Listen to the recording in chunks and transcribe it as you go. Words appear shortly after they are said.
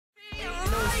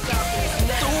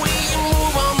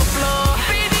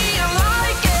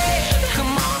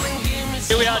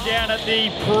at the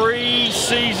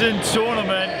pre-season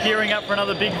tournament, gearing up for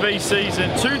another Big V season,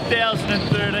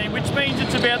 2013, which means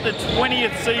it's about the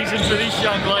 20th season for this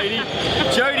young lady.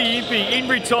 Jodie Impey, in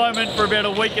retirement for about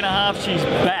a week and a half, she's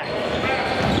back.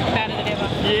 Better than ever.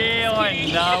 Yeah,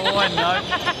 I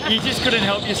know. You just couldn't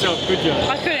help yourself, could you?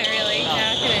 I couldn't really, no,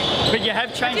 I couldn't. But you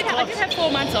have changed I did have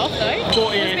 4 months off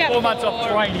though. 4 months off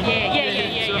training.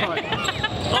 Yeah. Right.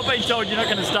 I've been told you're not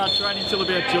going to start training until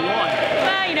about July.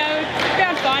 Well, you know,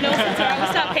 round finals,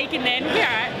 we'll start peaking then. We'll be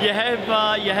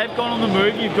alright. You have gone on the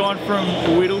move. You've gone from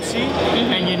Whittlesea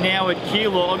and you're now at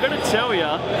Keilor. I've got to tell you,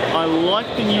 I like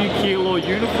the new Keilor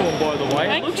uniform, by the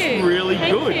way. It looks really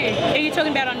good. Are you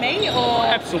talking about on me or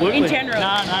in general?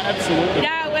 No, absolutely.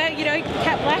 No, well, you know,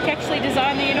 Cat Black actually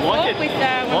designed the uniform with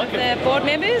one of the board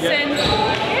members, and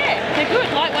yeah, they're good,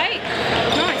 lightweight,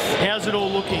 nice. How's it all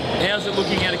looking? How's it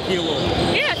looking out of Keilor?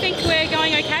 Yeah, I think we're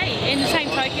going okay. In the same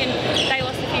token, they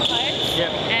lost a few players,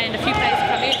 and a few players have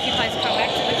come in, a few players have come back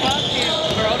to the club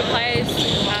who were older players,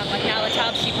 like Nala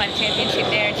Tubbs, she played a championship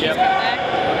there and she's come back.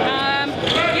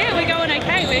 Yeah, we're going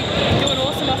okay. We're doing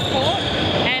awesome off court,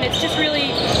 and it's just really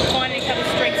finding each other's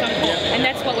strengths on court, and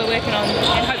that's what we're working on,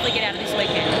 and hopefully get out of this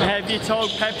weekend. Have you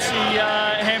told Papsy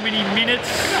how many minutes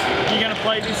you're going to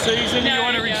play this season? Do you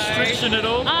want a restriction at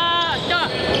all?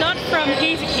 Not from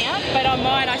his account, but on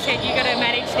mine I said you got to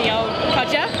manage the old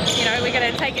codger. You know, we're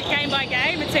going to take it game by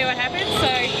game and see what happens.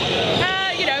 So,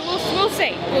 you know, we'll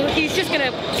see. Well, he's just going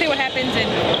to see what happens, and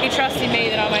he trusts in me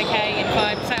that I'm okay. And if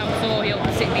I say I'm sore, he'll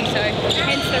sit me. So,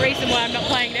 hence the reason why I'm not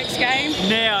playing next game.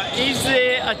 Now, is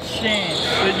there a chance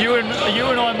that you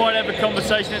and I might have a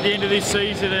conversation at the end of this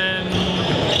season and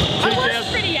I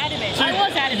was pretty adamant.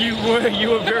 You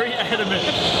were very adamant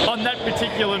on that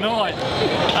particular night.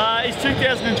 Is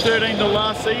 2013 the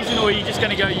last season, or are you just going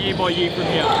to go year by year from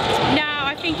here? No,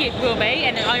 I think it will be,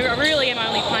 and I really am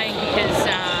only playing because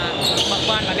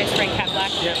my best friend Cat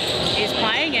Black is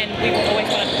playing, and we've always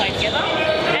wanted to play together.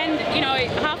 And you know,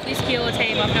 half this Keilor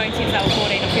team I've known since they were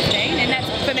 14 or 15, and that's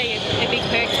for me a big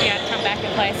perk to be able to come back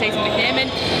and play a season with them. And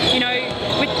you know,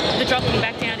 with the dropping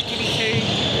back down to Divi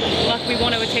 2, like we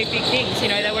want to achieve big things. You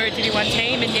know, they were a Divi 1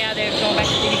 team, and now they've gone back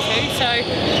to Divi 2. So,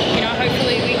 you know,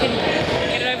 hopefully we can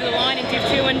get it over the line in Div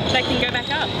 2 and they can go back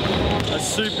up. A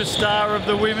superstar of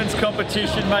the women's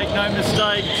competition, make no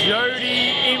mistake,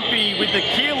 Jodie Impey with the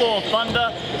Keilor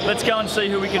Thunder. Let's go and see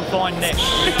who we can find next.